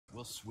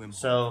We'll swim.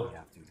 So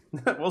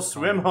we'll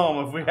swim Fine.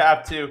 home if we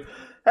have to.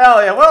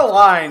 Hell yeah! What a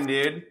line,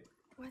 dude.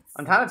 What's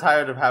I'm kind of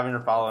tired of having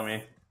her follow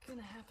me.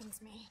 gonna happen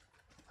to me?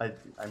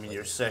 I mean,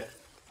 you're sick.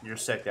 You're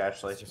sick,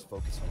 Ashley. Let's just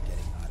focus on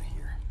getting out of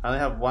here. I only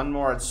have one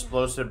more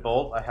explosive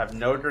bolt. I have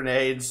no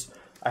grenades.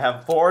 I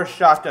have 4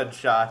 shotgun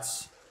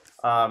shots.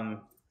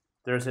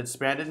 There's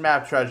expanded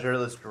map treasure.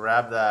 Let's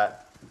grab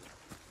that.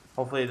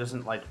 Hopefully it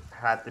doesn't, like,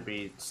 have to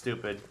be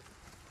stupid.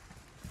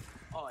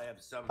 I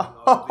have something.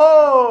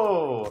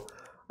 Oh!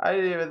 I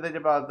didn't even think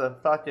about the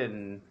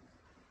fucking...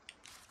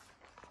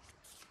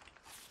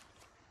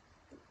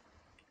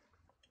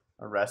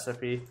 A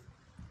recipe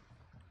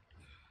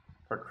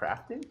for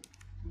crafting?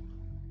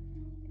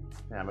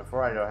 Yeah,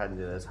 before I go ahead and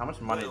do this, how much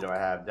money do I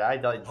have? Did I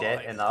like,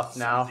 get enough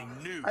now?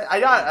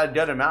 I got a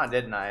good amount,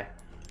 didn't I?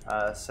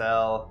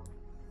 Sell.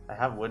 I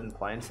have wooden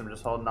planks I'm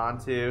just holding on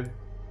to.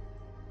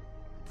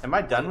 Am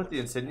I done with the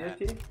insignia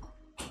key?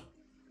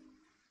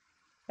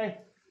 Hey.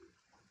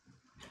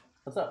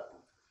 What's up?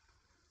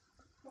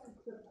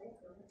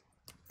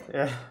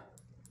 Yeah.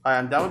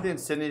 I'm done with the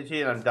insignia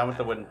key and I'm done with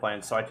the wooden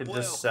planks, so I could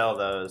just sell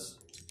those.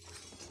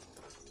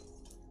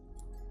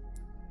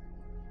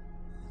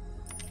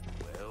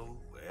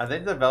 I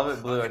think the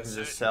velvet blue I can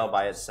just sell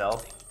by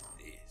itself.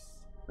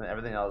 And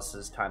everything else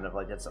is kind of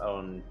like its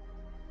own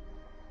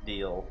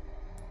deal.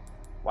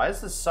 Why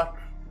does this suck?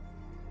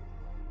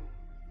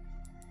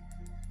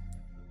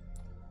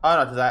 Oh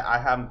no, because I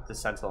have the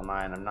Sentinel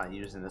 9. I'm not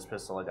using this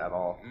pistol like at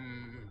all.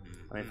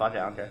 I mean, fuck it,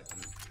 I don't care.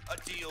 A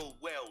deal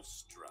well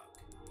struck.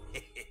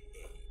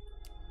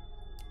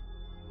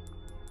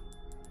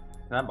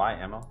 Can I buy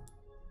ammo?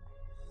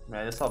 I mean,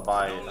 I guess I'll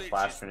buy a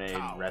flash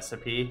grenade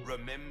recipe.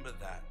 Remember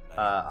that.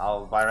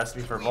 I'll buy a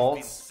recipe for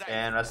bolts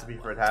and recipe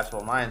for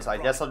attachable mines. I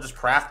guess I'll just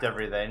craft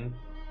everything.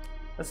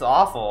 That's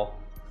awful.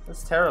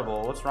 That's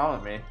terrible. What's wrong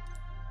with me?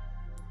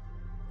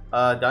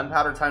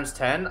 Gunpowder times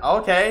 10?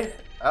 Okay.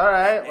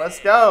 Alright,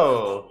 let's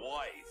go.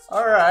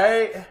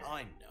 Alright.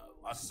 I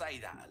know. I say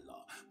that a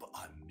lot, but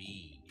I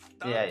mean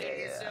it.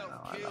 Yeah.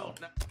 I know.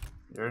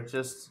 You're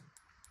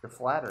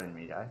flattering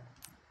me, guy.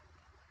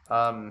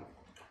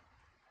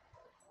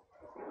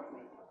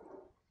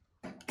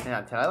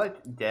 Yeah, can I,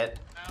 like, get...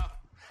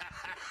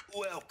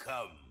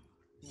 Welcome.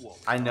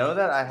 I know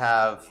that I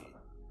have...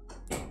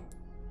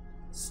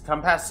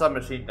 Come past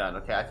submachine gun.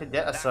 Okay, I could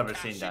get a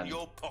submachine gun.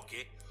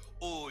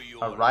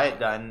 A riot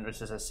gun,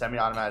 which is a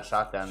semi-automatic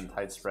shotgun,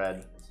 tight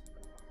spread.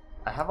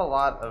 I have a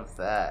lot of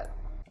that.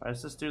 Why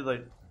does this dude,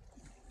 like...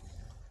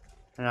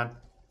 Hang on.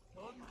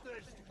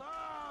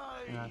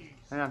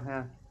 Hang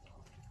on.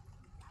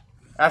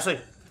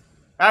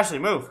 Ashley,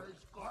 move!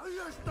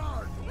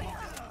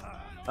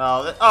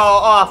 Oh,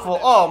 awful.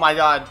 Oh my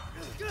god.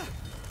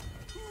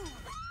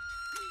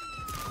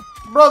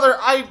 Brother,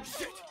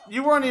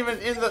 you weren't even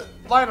in the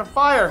line of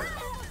fire.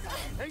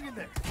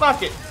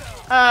 Fuck it.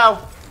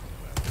 Ow.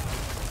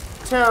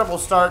 Terrible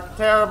start.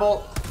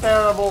 Terrible.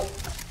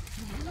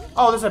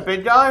 Oh, there's a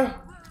big guy?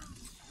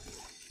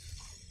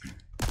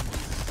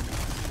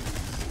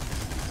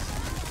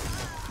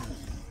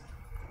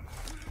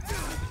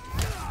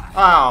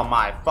 Oh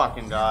my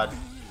fucking god.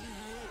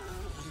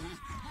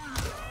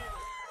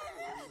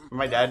 Am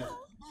I dead?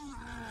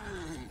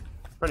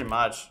 Pretty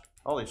much.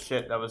 Holy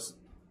shit, that was...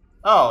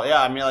 Oh,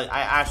 yeah, I mean, like,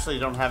 I actually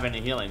don't have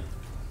any healing.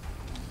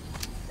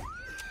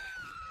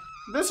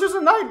 This is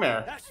a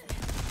nightmare.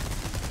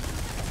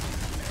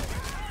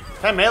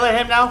 Can I melee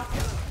him now?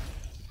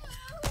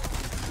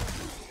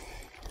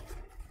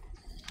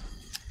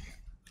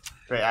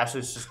 Great,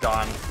 Ashley's just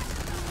gone.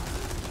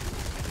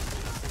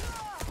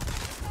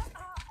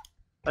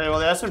 Okay, well,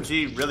 the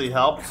SMG really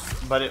helped,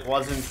 but it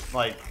wasn't,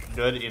 like,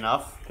 good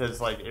enough,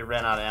 because, like, it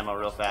ran out of ammo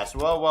real fast.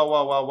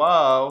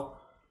 Whoa.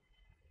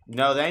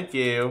 No, thank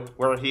you.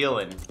 We're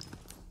healing.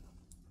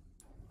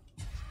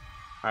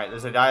 Alright,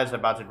 there's a guy that's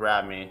about to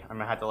grab me. I'm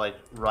gonna have to, like,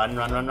 run.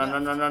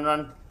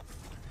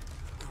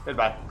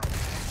 Goodbye.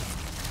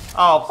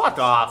 Oh, fuck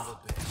off.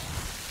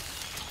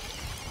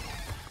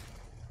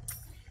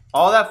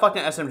 All that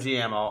fucking SMG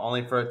ammo,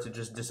 only for it to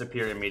just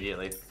disappear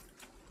immediately.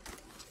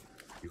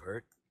 You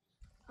hurt?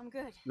 I'm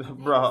good.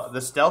 Bro,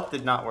 the stealth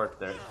did not work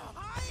there.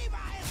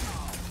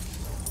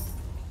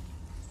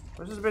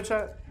 Where's this bitch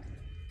at?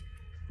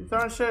 You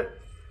throwing shit?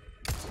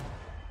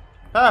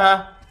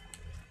 Haha.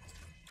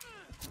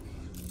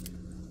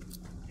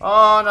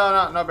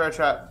 Oh, no bear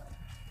trap.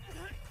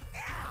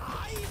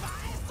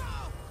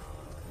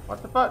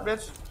 What the fuck,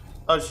 bitch?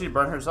 Oh, did she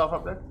burn herself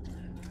up there?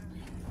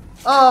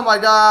 Oh my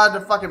god,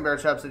 the fucking bear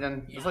traps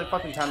again. There's like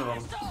fucking 10 of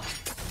them.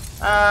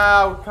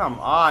 Ow, come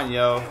on,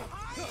 yo.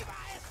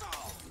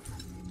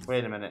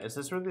 Wait a minute, is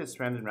this really the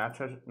expanded map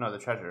treasure? No, the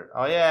treasure.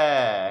 Oh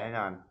yeah, hang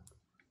on.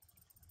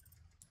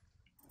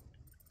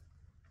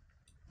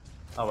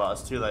 Oh well,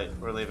 it's too late.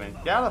 We're leaving.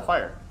 Get out of the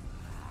fire.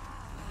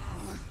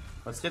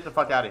 Let's get the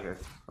fuck out of here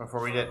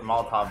before we get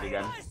Molotov'd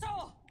again.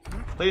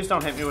 Please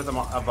don't hit me with a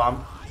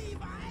bomb.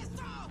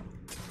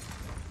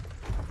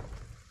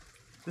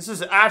 This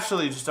is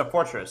actually just a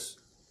fortress.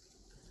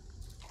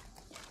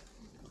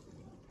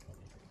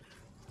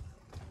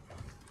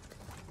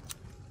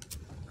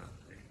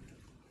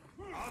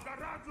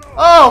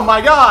 Oh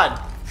my god!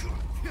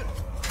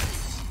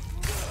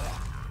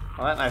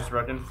 Oh, that knife's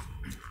broken.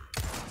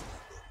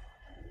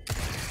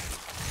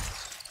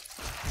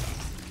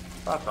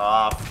 Fuck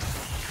off.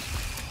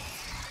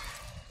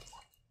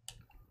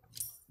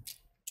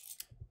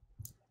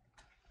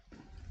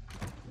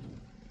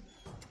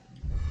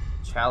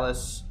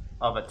 Chalice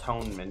of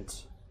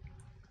Atonement.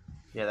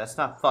 Yeah, that's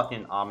not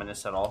fucking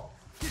ominous at all.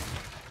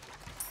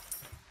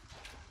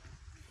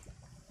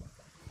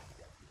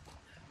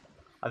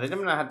 I think I'm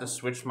gonna have to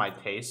switch my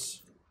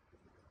case.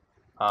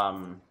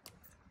 I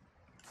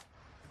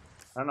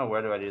don't know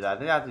where do I do that. I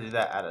think I have to do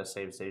that at a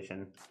save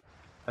station.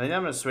 I think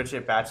I'm gonna switch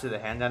it back to the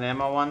handgun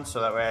ammo one,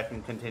 so that way I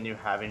can continue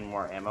having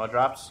more ammo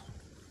drops.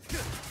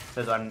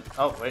 Because I'm.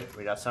 Oh wait,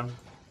 we got some.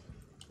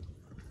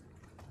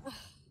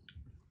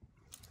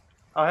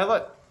 Oh hey,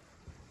 look.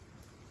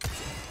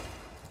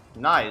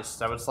 Nice.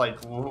 That was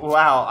like,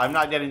 wow. I'm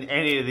not getting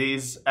any of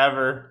these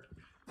ever.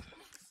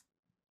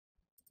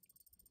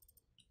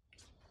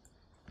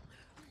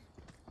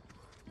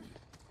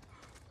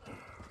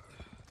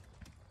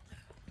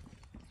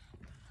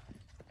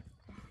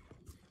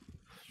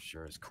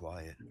 Sure is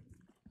quiet.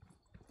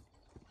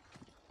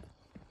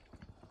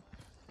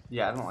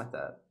 Yeah, I don't like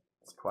that.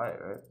 It's quiet,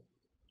 right?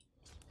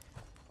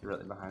 You're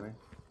really behind me?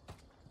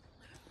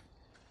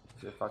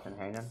 Is it fucking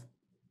hanging?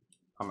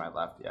 On my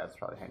left, yeah, it's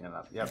probably hanging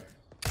up. Yep.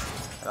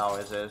 It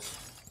always is.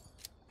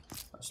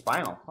 A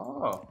spinal.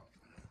 Oh.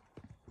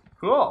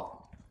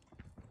 Cool.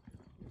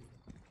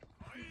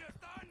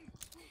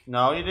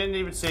 No, you didn't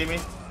even see me.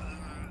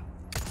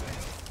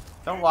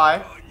 Don't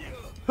lie.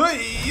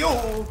 Hey,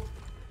 yo!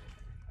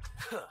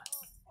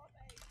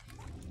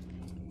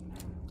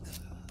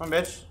 Come on,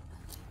 bitch.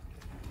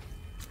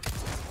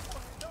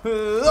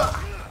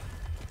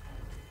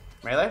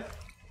 Melee?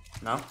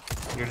 No?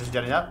 You're just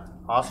getting up?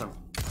 Awesome.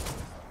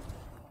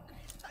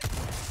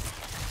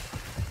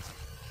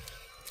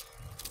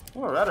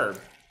 Oh, a red herb.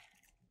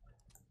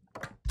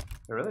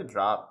 They really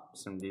drop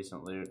some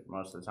decent loot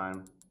most of the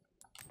time.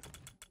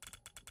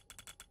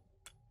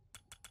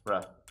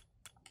 Bruh.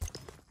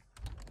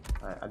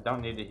 Alright, I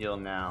don't need to heal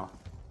now.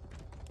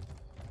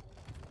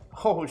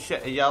 Oh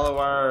shit, a yellow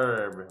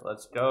herb.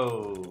 Let's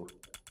go.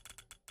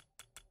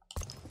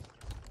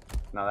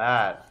 Now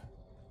that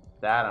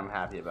I'm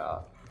happy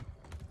about.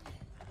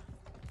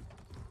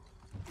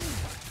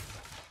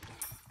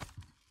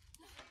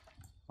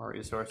 More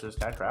resources,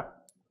 can I craft?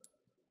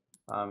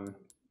 I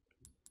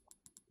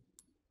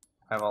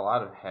have a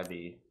lot of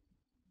heavy.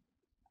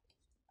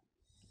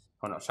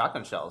 Oh no,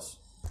 shotgun shells.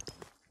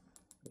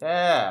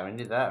 Yeah, we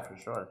need that for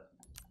sure.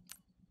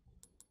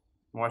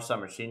 More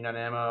submachine gun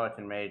ammo. I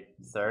can make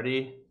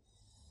 30.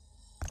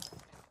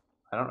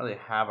 I don't really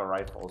have a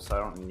rifle, so I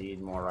don't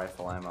need more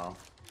rifle ammo.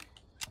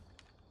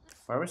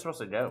 Where are we supposed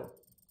to go?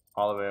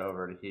 All the way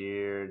over to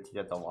here to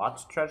get the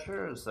lost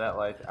treasure? Is that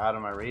like out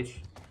of my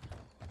reach?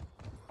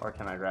 Or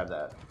can I grab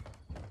that?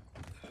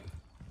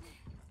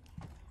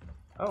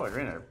 Oh, a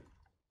green herb.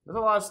 There's a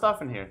lot of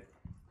stuff in here.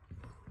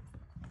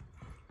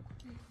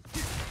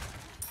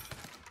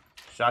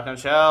 Shotgun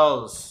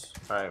shells.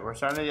 Alright, we're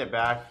starting to get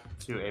back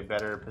to a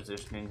better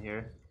positioning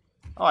here.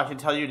 Oh, I can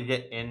tell you to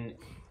get in.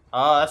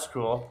 Oh, that's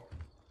cool.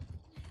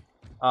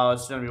 Oh,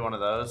 it's gonna be one of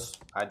those.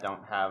 I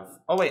don't have.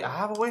 Oh wait, I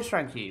have a waste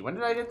shrine key. When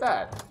did I get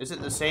that? Is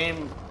it the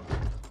same?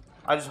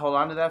 I just hold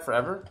on to that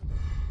forever?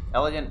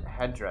 Elegant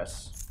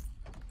headdress.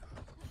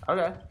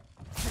 Okay.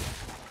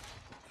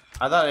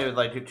 I thought it would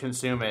like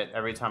consume it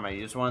every time I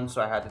use one,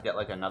 so I had to get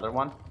like another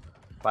one.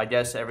 But I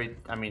guess I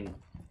mean,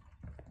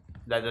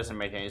 that doesn't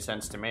make any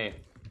sense to me.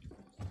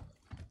 Do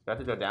I have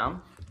to go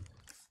down?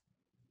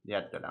 Yeah,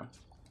 I have to go down.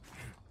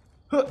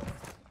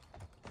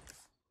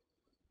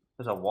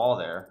 There's a wall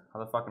there. How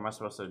the fuck am I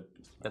supposed to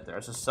get there?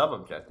 It's a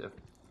sub-objective.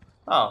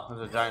 Oh,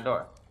 there's a giant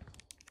door.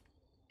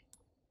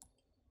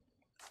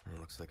 It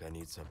looks like I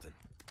need something.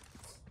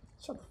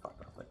 Shut the fuck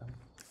up, man.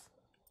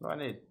 What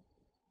do I need?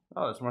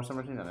 Oh, there's more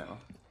submachine gun ammo.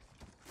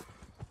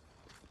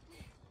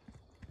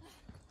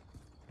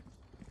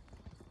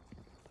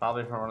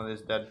 Probably from one of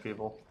these dead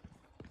people.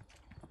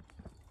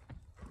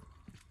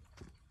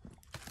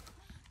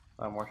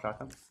 More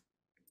shotgun.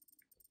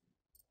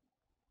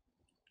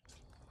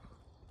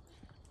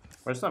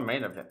 Where's the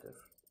main objective?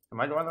 Am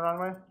I going the wrong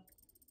way?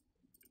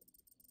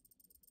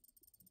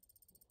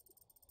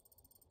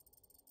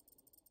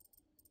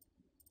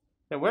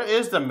 Yeah, where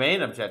is the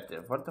main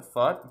objective? What the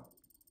fuck?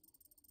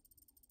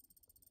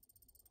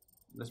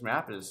 This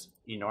map is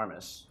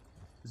enormous.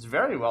 It's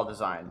very well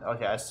designed.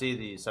 Okay, I see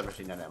the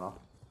submachine gun ammo.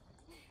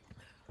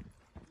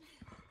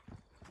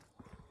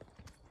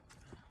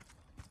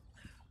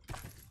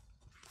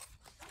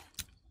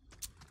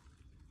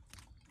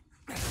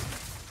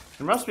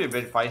 There must be a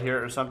big fight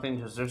here or something,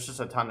 because there's just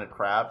a ton of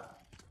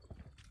crap.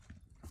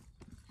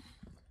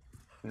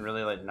 And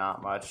really, like,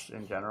 not much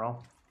in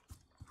general.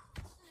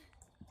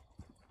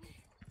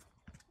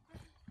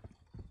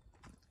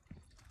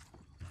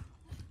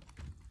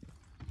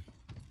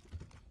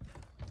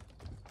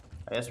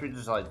 I guess we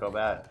just, like, go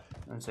back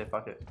and say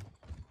fuck it.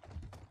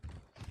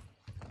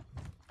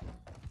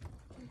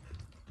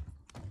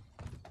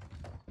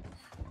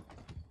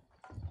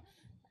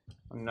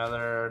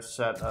 Another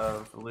set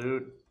of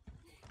loot.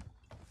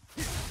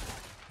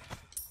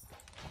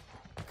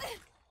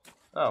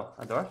 Oh,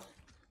 a door?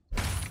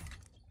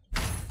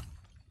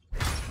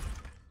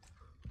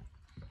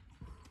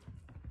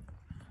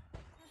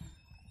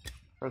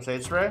 First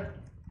aid spray?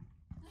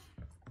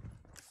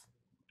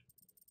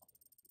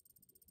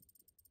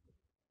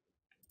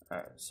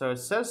 Alright, so it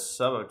says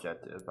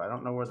sub-objective. I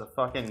don't know where the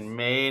fucking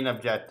main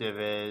objective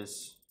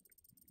is.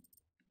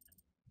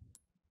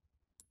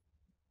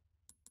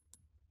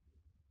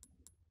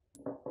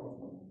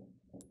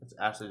 It's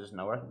actually just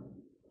nowhere.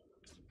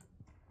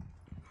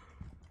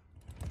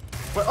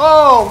 Wait,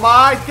 oh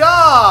my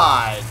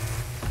god!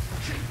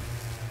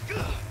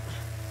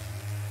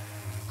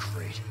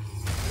 Great.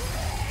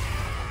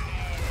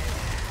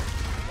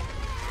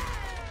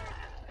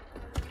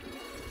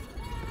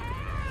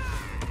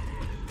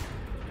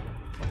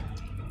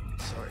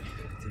 Sorry,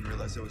 didn't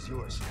realize it was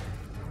yours.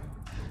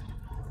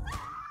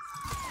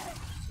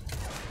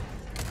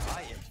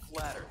 I am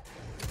flattered.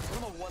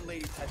 I'm a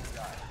one-lady type of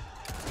guy.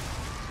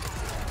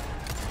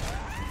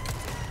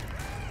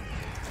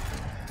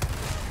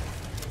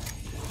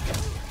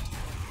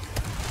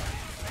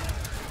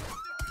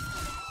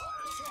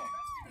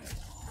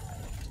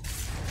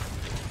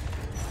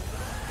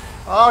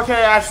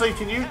 Okay, Ashley,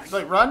 can you,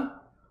 like, run?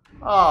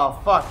 Oh,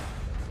 fuck.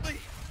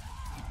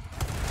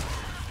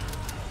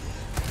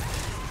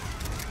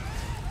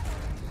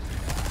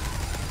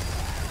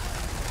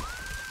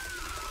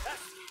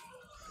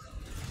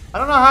 I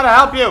don't know how to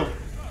help you.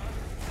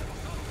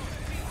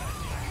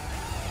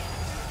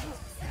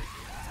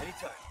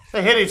 Anytime.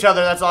 They hit each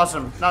other, that's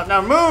awesome.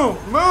 Now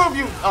move! Move,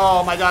 you!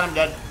 Oh my god, I'm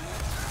dead.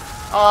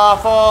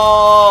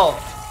 Awful!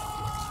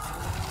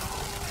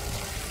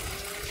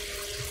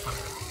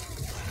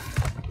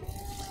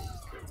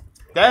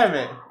 Damn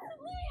it.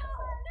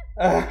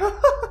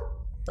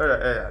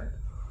 Alright,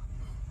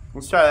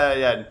 let's try that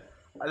again.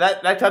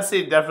 That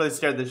cutscene definitely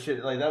scared the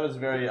shit. Like, that was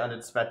very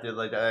unexpected.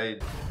 Like,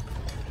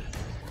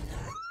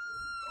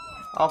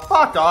 oh,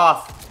 fuck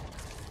off.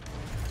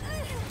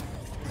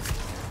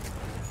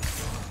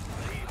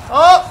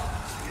 Oh!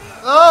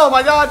 Oh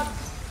my god!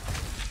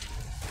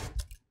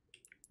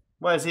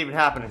 What is even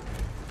happening?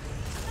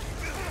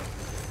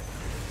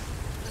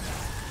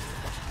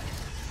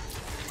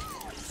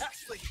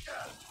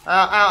 Ow, ow,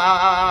 ow,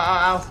 ow,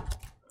 ow, ow.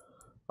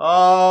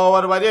 Oh,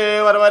 what do I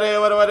do? What do I do?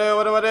 What do I do?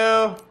 What do I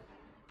do?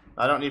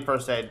 I don't need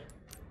first aid.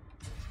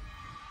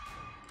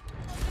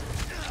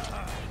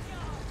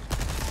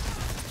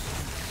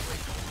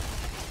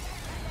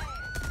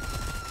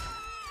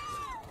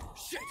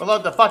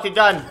 Reload the fucking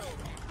gun.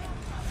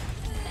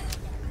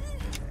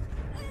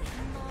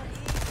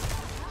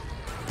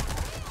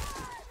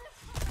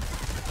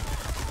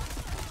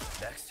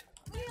 Next.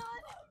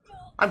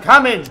 I'm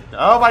coming.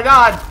 Oh my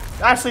god.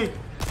 Ashley.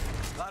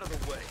 Out of the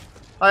way.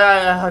 Oh,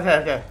 yeah,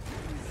 okay.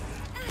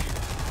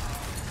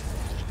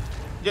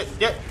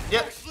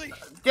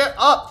 Get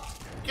up.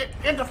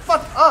 Get the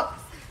fuck up.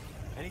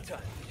 Anytime.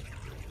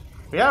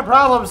 We have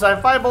problems. I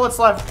have 5 bullets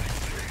left.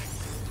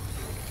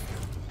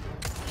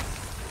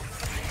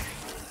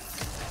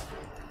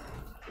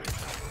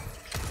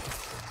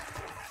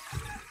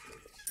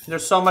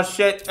 There's so much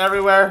shit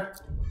everywhere.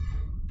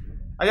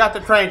 I got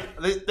the crank.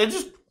 They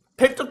just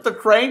picked up the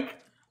crank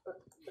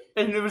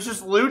and it was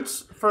just loot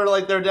for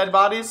like their dead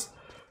bodies.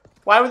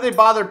 Why would they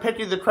bother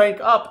picking the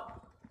crank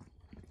up?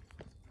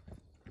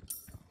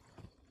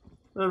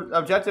 The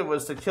objective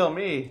was to kill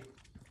me.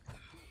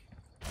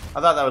 I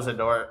thought that was a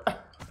door.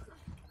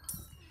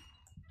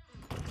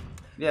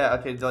 Yeah,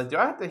 okay, like, do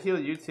I have to heal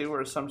you too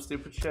or some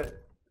stupid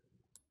shit?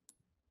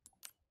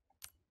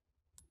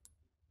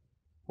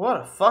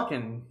 What a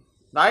fucking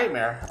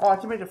nightmare. Oh, I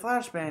can make a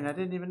flashbang. I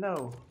didn't even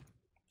know.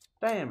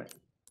 Damn it.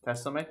 Can I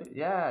still make it?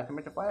 Yeah, I can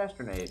make a flash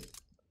grenade.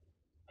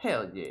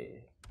 Hell yeah.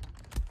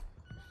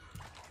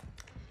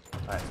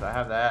 Alright, so I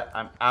have that.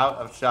 I'm out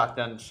of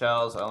shotgun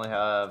shells. I only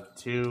have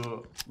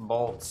 2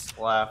 bolts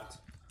left.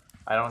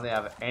 I don't think I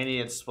have any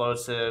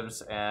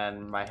explosives,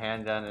 and my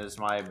handgun is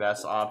my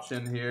best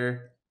option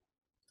here.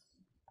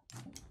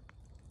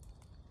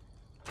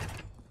 Are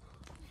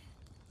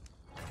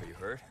you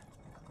hurt?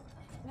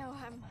 No,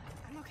 I'm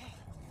okay.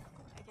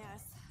 I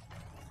guess.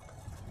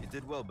 You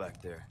did well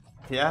back there.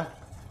 Yeah?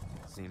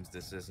 Seems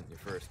this isn't your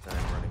first time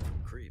running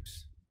from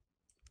creeps.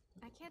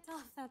 I can't tell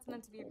if that's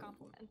meant to be a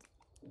compliment.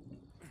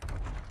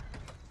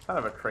 Kind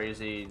of a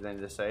crazy thing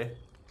to say.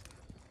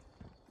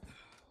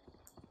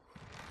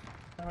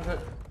 That was it.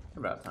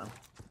 About time.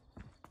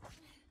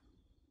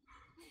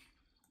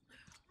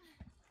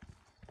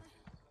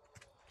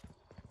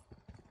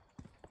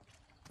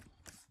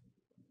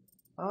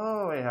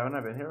 Oh, wait, haven't I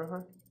been here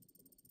before?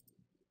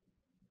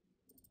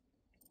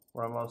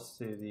 We're almost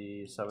to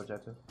the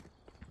sub-objective.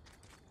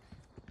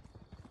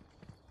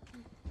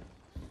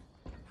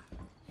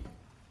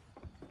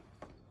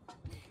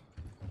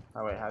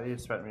 Oh, wait, how do you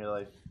expect me to,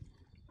 like...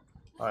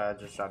 Oh, I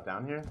just shot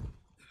down here?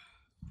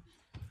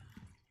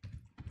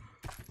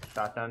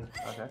 Shotgun,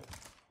 okay.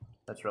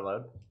 Let's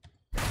reload.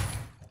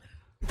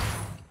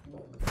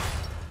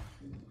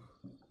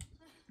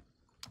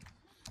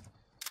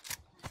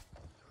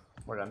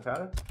 More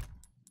gunpowder?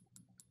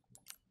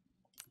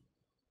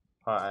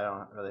 Oh, I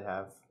don't really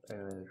have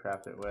anything to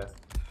craft it with.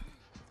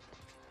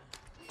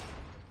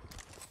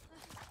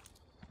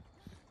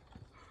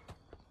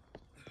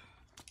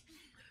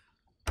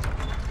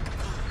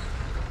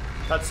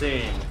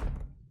 Cutscene.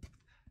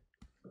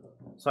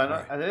 So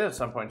I think at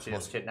some point she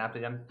gets kidnapped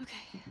again.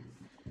 Okay.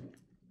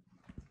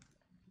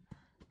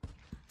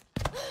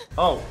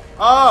 Oh!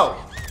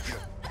 Oh!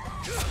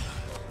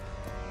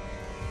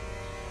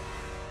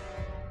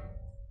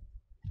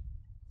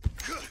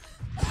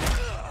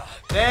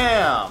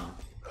 Damn!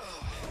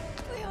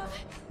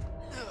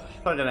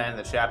 Probably gonna end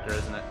the chapter,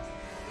 isn't it?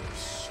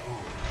 Soul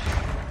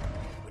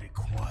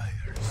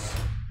requires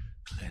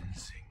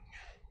cleansing.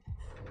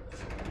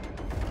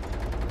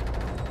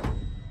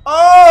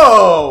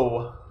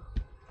 Oh!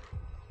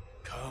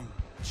 Come,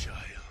 child.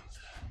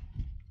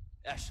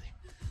 Ashley,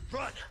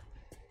 run!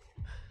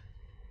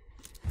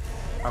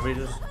 Are we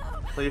just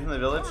leaving the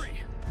village?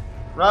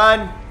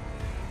 Run!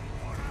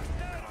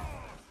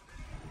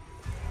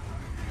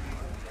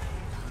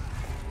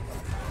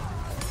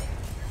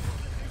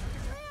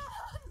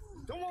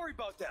 Don't worry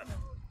about them.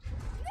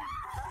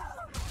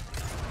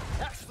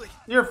 Ashley,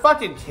 You're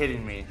fucking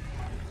kidding me.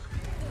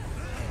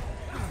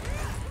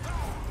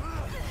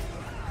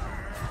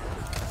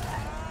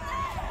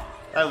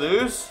 I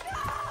lose?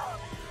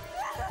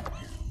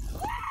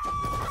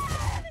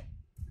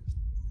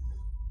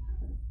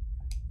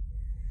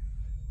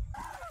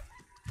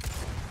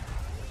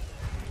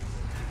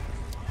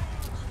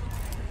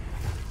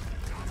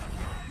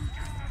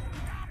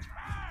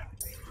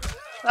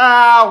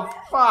 Ow!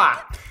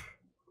 Fuck!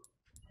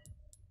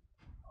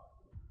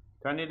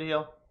 Do I need to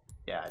heal?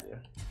 Yeah, I do.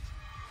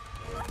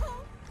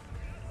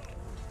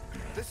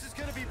 this is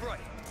gonna be bright.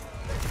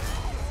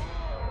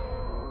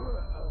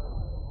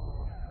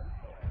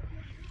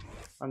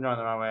 I'm going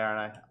the wrong way,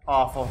 aren't I?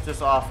 Awful,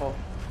 just awful.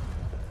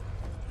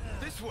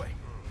 This way.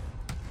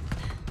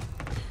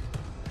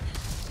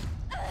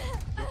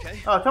 You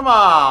okay? Oh, come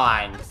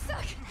on! I'm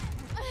stuck.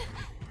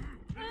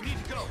 We need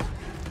to go.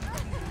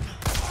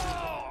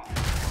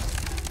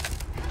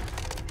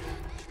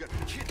 You got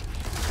the kid.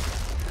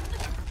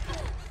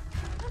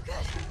 I'm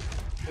good.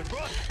 Then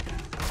run.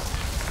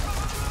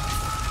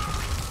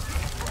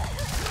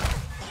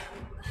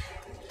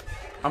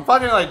 I'm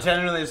fucking like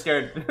genuinely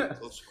scared.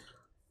 Close.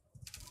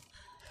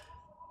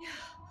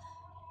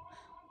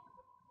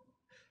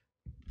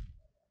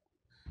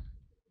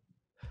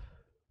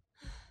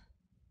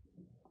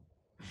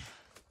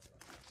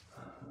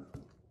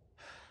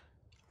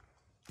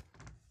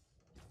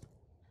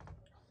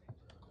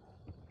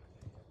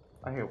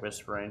 I hear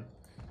whispering.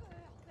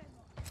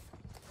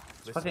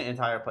 This Listen, fucking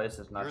entire place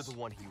is you're nuts. the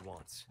one he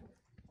wants.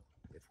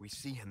 If we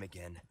see him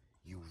again,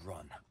 you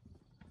run.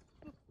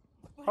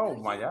 Oh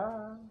my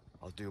god.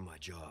 I'll do my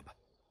job.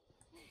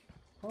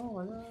 Oh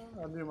my god.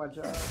 I'll do my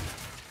job.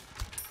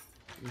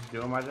 He's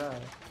doing my job.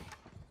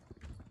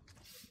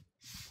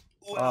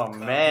 Oh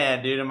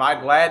man, dude, am I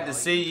glad to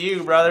see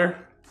you, brother.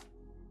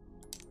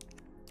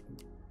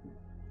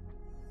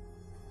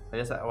 I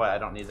guess I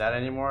don't need that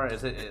anymore.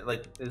 Is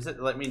it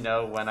let me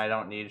know when I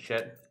don't need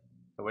shit?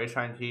 The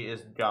wayshrine key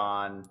is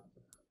gone.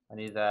 I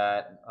need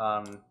that.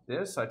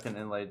 This I can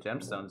inlay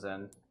gemstones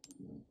in.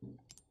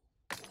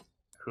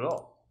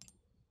 Cool.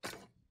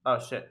 Oh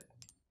shit.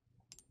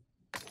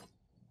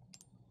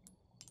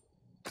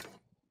 I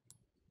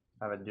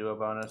have a duo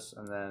bonus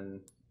and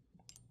then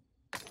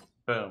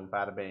boom,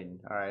 bada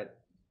bing. Alright.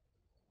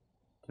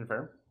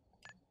 Confirm?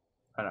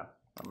 Oh no,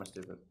 I'm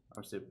stupid.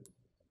 I'm stupid.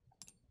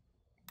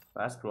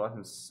 That's cool, I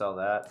can sell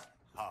that.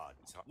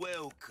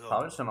 Welcome.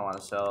 Probably just gonna want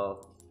to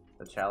sell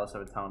the Chalice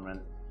of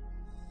Atonement,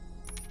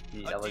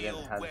 the Elegant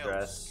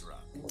Headdress,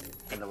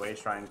 and the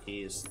Wayshrine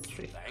Keys.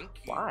 Thank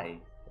you. Why?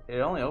 It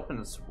only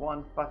opens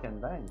one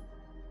fucking thing.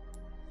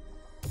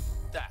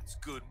 That's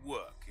good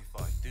work.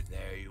 If I did,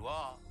 there you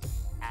are,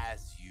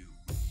 as you.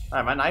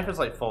 Alright, my knife is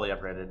like fully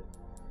upgraded.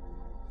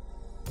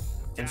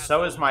 And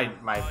so is my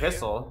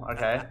pistol,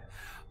 okay.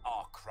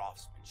 Our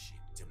craftsmanship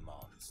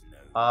demands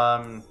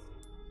no.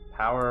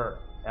 Power,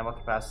 ammo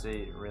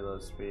capacity,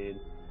 reload speed.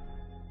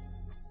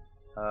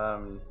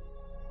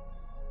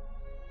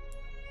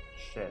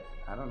 Shit,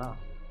 I don't know.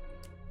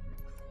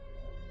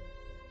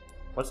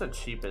 What's the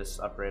cheapest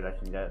upgrade I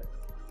can get?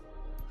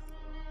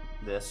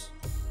 This.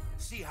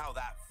 See how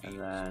that feels.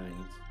 And then mate.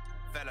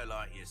 Fella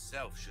like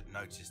yourself should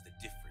notice the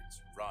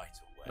difference right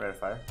away. rate of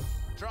fire.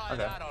 Try Okay.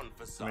 that on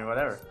for I size. mean,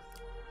 whatever.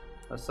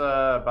 Let's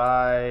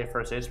buy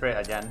first aid spray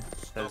again,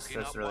 because Stocking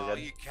that's up really while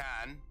good. you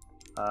can.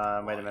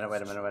 Wait a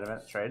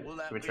minute. Trade? Will Can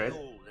that we be trade?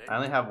 all, then? I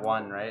only have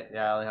one, right?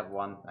 Yeah, I only have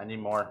one. I need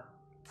more.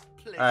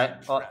 Pleasant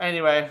Alright, well, travel.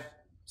 anyway.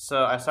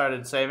 So, I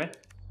started saving.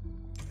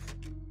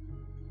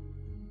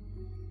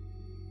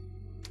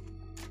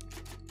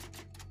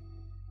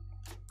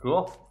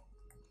 Cool.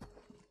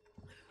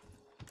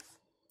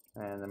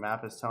 And the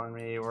map is telling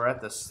me we're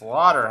at the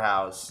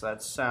slaughterhouse.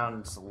 That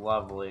sounds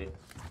lovely.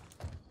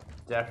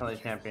 Definitely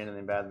can't be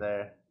anything bad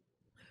there.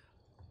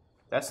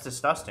 That's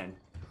disgusting.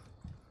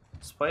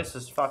 This place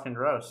is fucking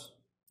gross.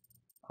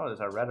 Oh, there's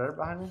a red herb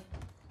behind me.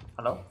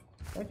 Hello?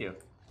 Thank you.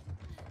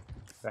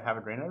 Do I have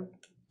a green herb?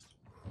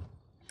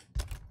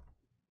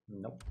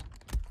 Nope.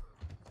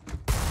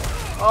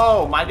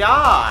 Oh my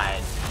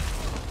god!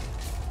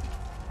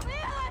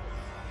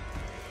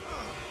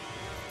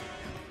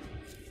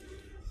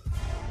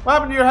 What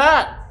happened to your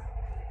hat?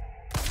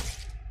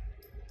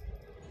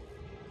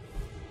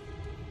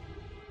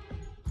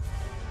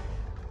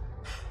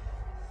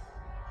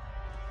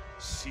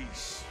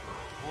 Cease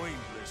your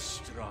pointless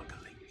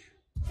struggling.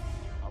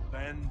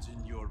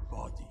 Abandon your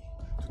body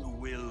to the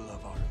will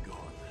of our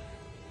God.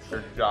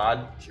 Your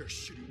god? You're a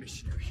shitty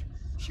missionary.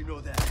 You know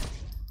that.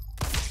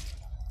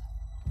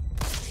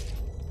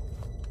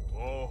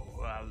 Oh,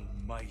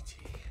 Almighty,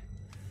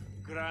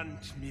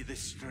 grant me the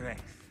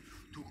strength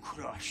to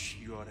crush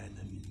your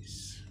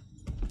enemies.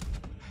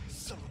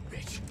 Son of a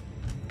bitch!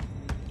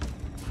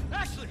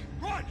 Ashley,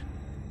 run!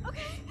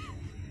 Okay.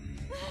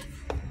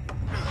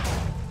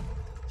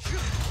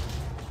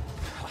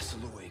 Hasta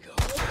luego.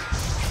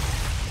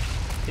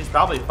 He's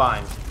probably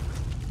fine.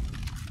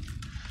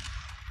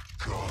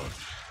 God,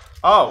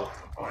 Oh!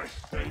 I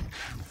thank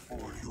you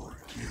for your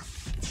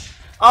gift.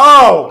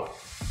 Oh!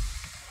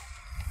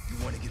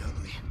 You want to get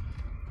ugly?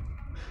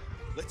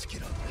 Let's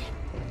get ugly.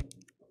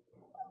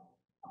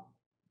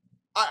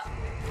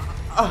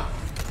 I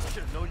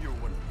should have known you were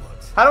one of the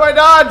bugs. How do I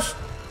dodge?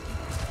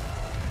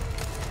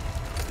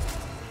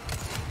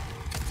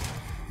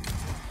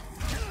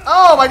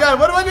 Oh my god,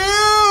 what do I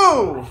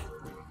do?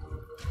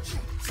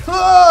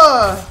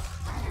 Ah!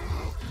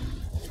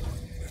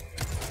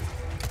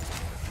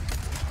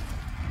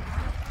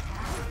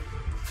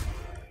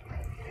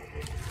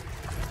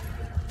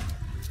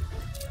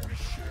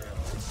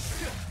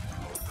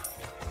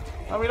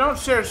 Oh, we don't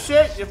share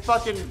shit, you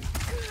fucking...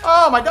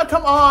 Oh my god,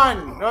 come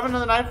on! Do I have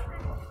another knife?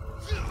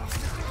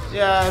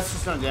 Yeah, it's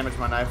just gonna damage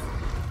my knife.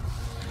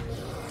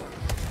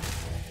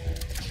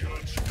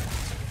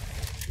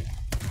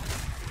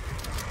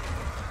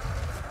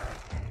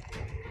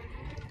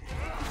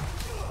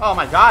 Oh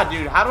my god,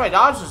 dude, how do I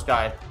dodge this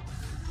guy?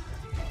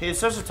 He's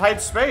such a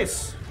tight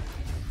space.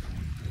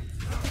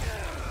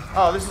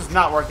 Oh, this is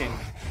not working.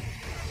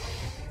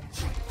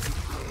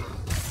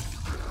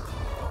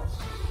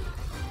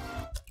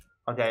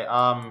 Okay,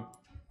 I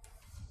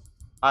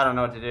don't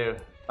know what to do.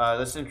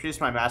 Let's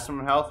increase my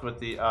maximum health with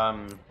the,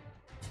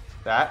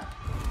 that.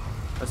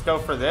 Let's go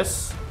for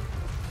this.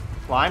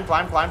 Climb,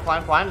 climb, climb,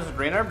 climb, climb. There's a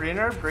green herb, green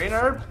herb, green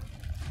herb.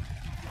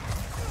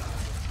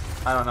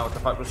 I don't know what the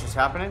fuck was just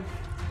happening.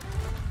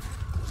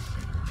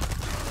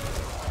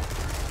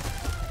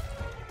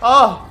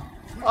 Oh!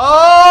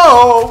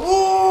 Oh!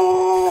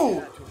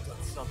 Woo!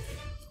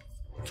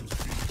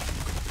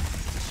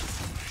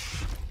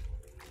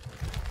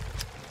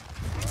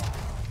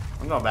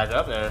 I'm going back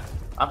up there.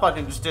 I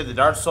fucking just did the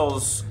Dark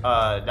Souls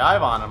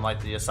dive on him like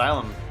the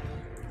Asylum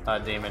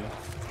demon.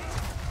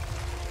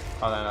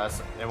 Oh, then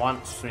that's, it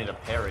wants me to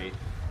parry,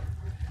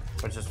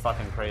 which is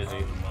fucking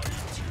crazy.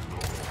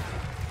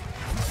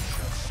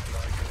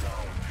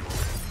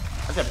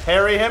 I said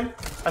parry him?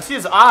 I see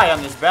his eye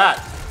on this bat.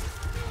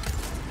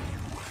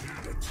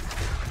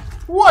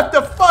 What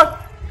the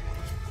fuck?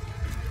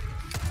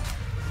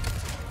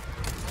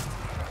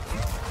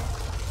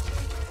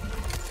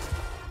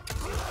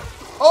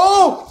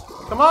 Oh!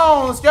 Come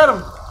on, let's get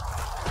him.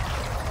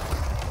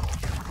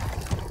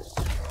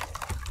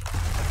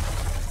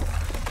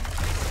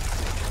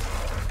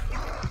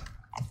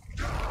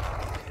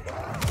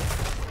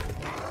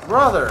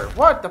 Brother,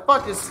 what the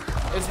fuck is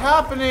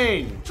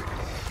happening?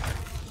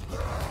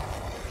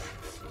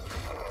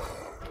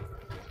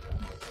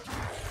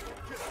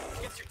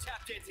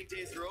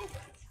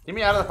 Get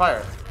me out of the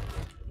fire.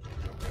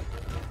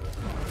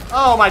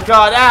 Oh my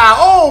god, ah!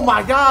 Oh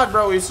my god,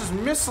 bro, he's just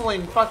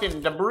missiling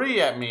fucking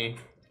debris at me.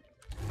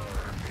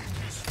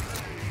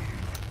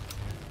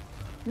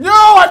 No,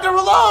 I have to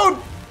reload!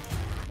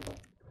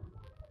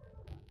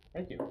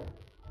 Thank you.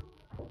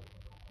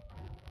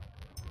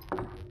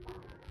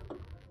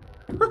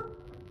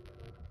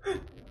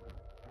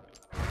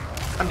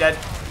 I'm dead.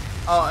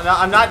 Oh, no,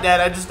 I'm not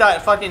dead. I just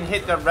got fucking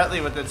hit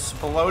directly with its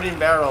exploding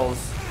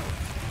barrels.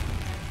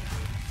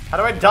 How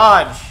do I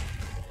dodge?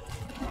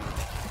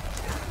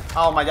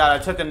 Oh my god,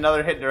 I took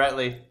another hit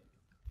directly.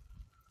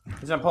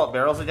 He's gonna pull up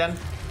barrels again?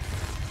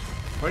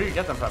 Where do you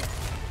get them from?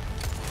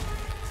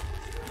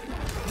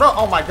 Bro,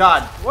 oh my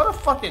god. What a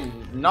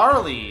fucking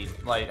gnarly,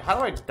 like, how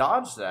do I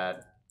dodge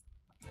that?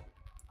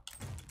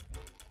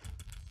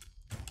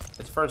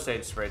 It's first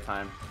aid spray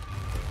time.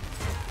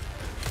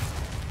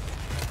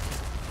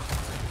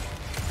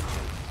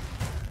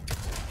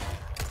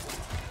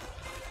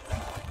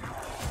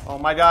 Oh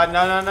my god,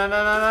 no, no, no,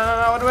 no, no, no,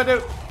 no, no, what do I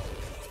do?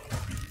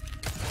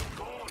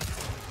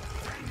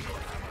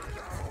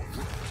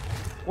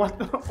 What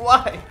the,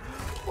 why?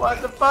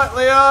 What the fuck,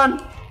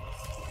 Leon?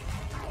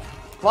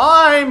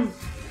 Climb!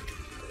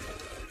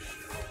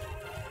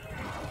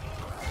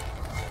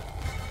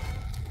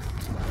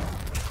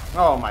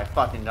 Oh my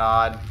fucking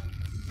god.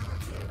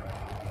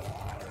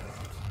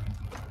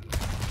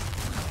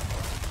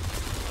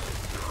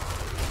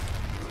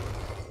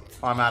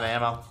 Oh, I'm out of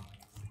ammo.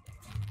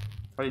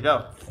 Where'd he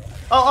go?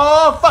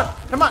 Oh,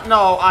 fuck! Come on!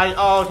 No,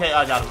 oh, okay,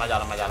 I got him, I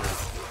got him, I got him.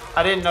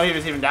 I didn't know he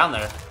was even down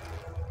there.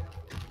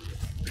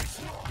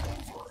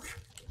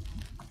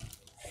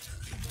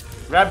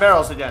 Grab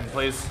barrels again,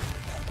 please.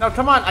 No,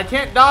 come on, I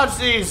can't dodge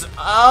these.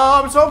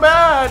 Oh, I'm so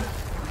bad.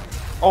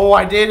 Oh,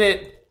 I did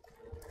it.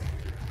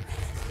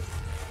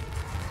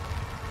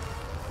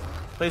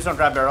 Please don't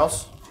grab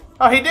barrels.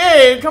 Oh, he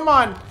did! Come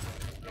on!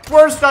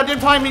 Worst goddamn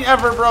timing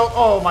ever, bro.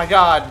 Oh my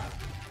god.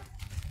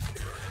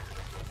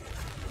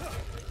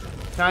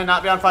 Can I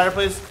not be on fire,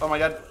 please? Oh my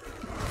god.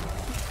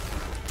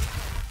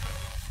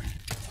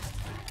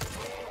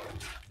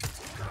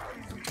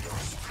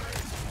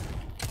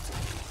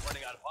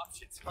 Running out of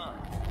options, huh?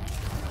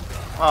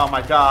 Oh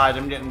my god,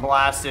 I'm getting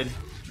blasted.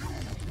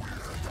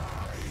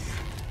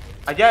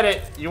 I get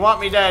it. You want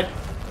me dead.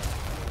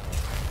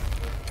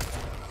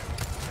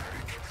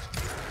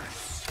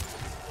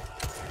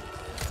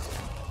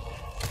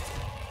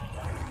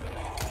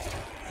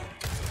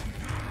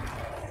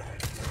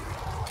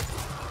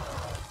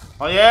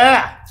 Oh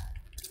yeah!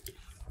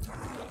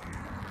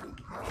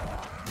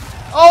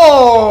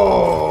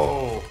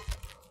 Oh!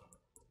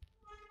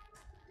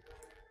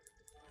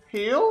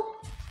 Heal?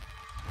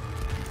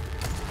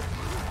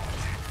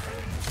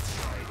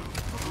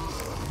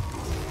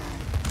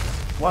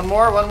 One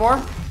more, one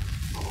more.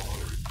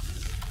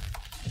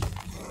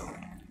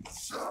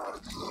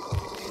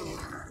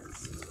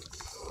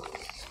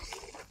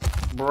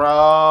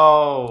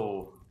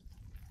 Bro.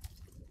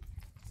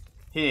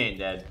 He ain't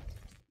dead.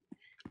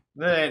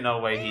 There ain't no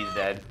way he's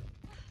dead.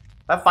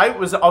 That fight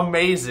was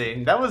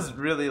amazing. That was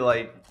really,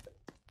 like,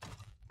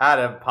 out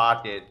of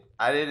pocket.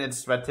 I didn't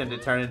expect him to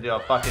turn into a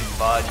fucking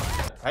bug.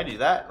 Can I do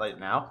that, like,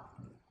 now?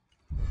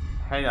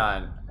 Hang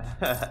on.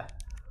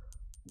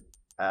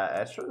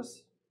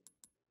 Extras?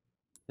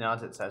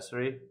 Neon's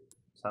accessory.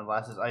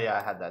 Sunglasses. Oh, yeah,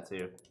 I had that,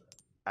 too.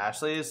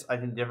 Ashley's. I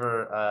can give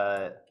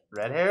her,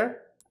 red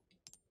hair.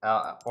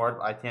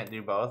 Or I can't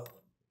do both.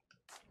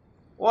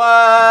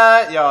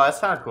 What? Yo, that's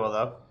kind of cool,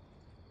 though.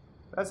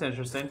 That's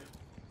interesting.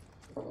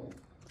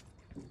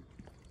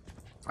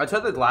 I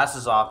took the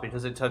glasses off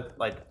because it took,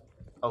 like,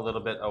 a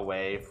little bit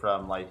away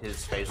from, like,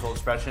 his facial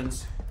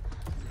expressions.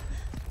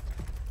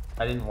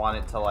 I didn't want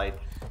it to, like,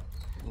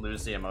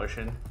 lose the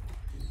emotion.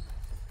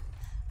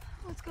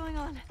 What's going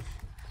on?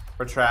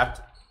 We're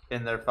trapped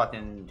in their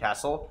fucking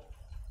castle.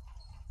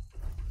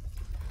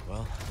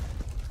 Well,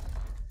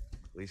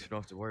 at least we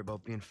don't have to worry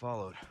about being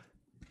followed.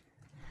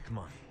 Come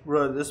on.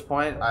 Bro, at this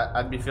point,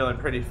 I'd be feeling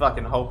pretty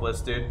fucking hopeless,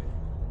 dude.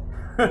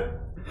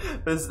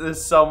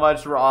 There's so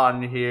much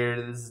wrong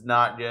here. This is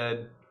not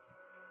good.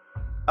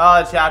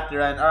 Oh, chapter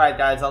end. Alright,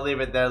 guys, I'll leave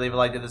it there. Leave a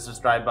like to the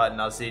subscribe button.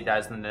 I'll see you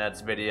guys in the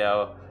next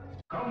video.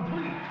 Complete.